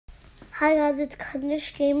Hi guys, it's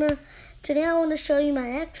Kanish Gamer. Today I want to show you my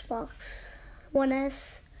Xbox One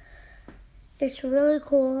S. It's really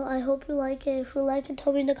cool. I hope you like it. If you like it,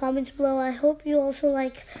 tell me in the comments below. I hope you also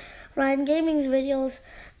like Ryan Gaming's videos.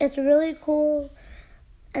 It's really cool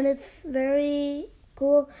and it's very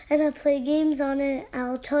cool. And I play games on it.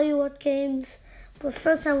 I'll tell you what games. But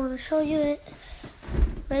first I want to show you it.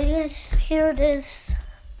 Ready guys? Here it is.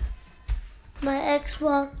 My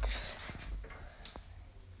Xbox.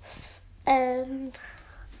 And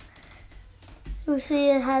you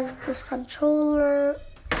see it has this controller.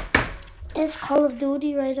 It's Call of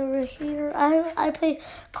Duty right over here. I play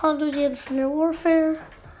Call of Duty Infinite Warfare.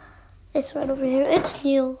 It's right over here. It's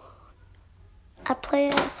new. I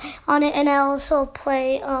play on it, and I also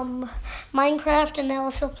play Minecraft, and I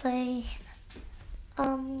also play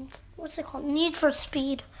what's it called? Need for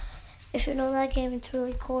Speed. If you know that game, it's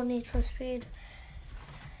really cool. Need for Speed.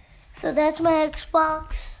 So that's my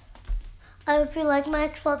Xbox. I hope you like my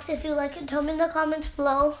Xbox. If you like it, tell me in the comments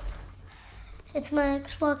below. It's my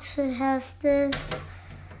Xbox. It has this.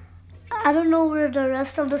 I don't know where the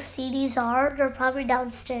rest of the CDs are. They're probably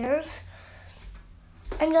downstairs.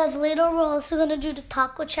 And guys, later we're also going to do the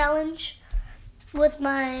taco challenge with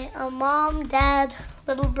my mom, dad,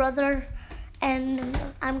 little brother, and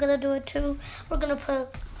I'm going to do it too. We're going to put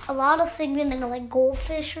a lot of things in like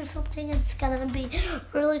goldfish or something. It's going to be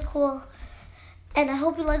really cool. And I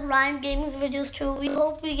hope you like Ryan Gaming's videos too. We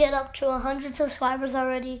hope we get up to 100 subscribers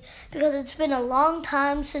already because it's been a long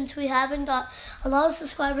time since we haven't got a lot of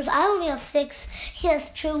subscribers. I only have 6. He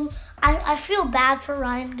has 2. I feel bad for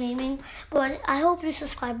Ryan Gaming, but I hope you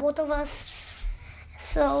subscribe, both of us.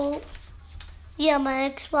 So, yeah,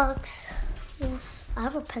 my Xbox. Yes, I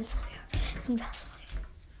have a pencil here and Vaseline.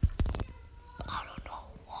 I don't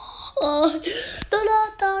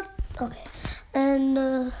know. Okay,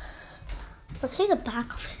 and let's see the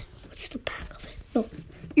back of it. What's the back of it? No,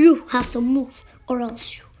 you have to move or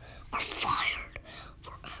else you are fired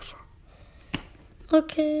forever.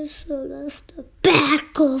 Okay, so that's the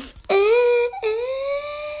back of it.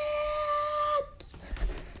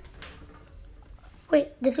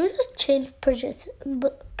 Wait, did you just change position?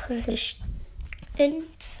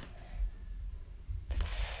 That's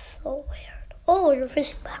so weird. Oh, you're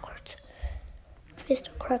facing backwards. Face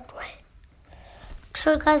the correct way.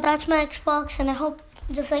 So guys, that's my Xbox, and I hope,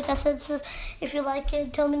 just like I said, so if you like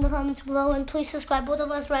it, tell me in the comments below, and please subscribe, both of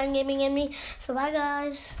us, Ryan Gaming and me. So bye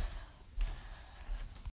guys.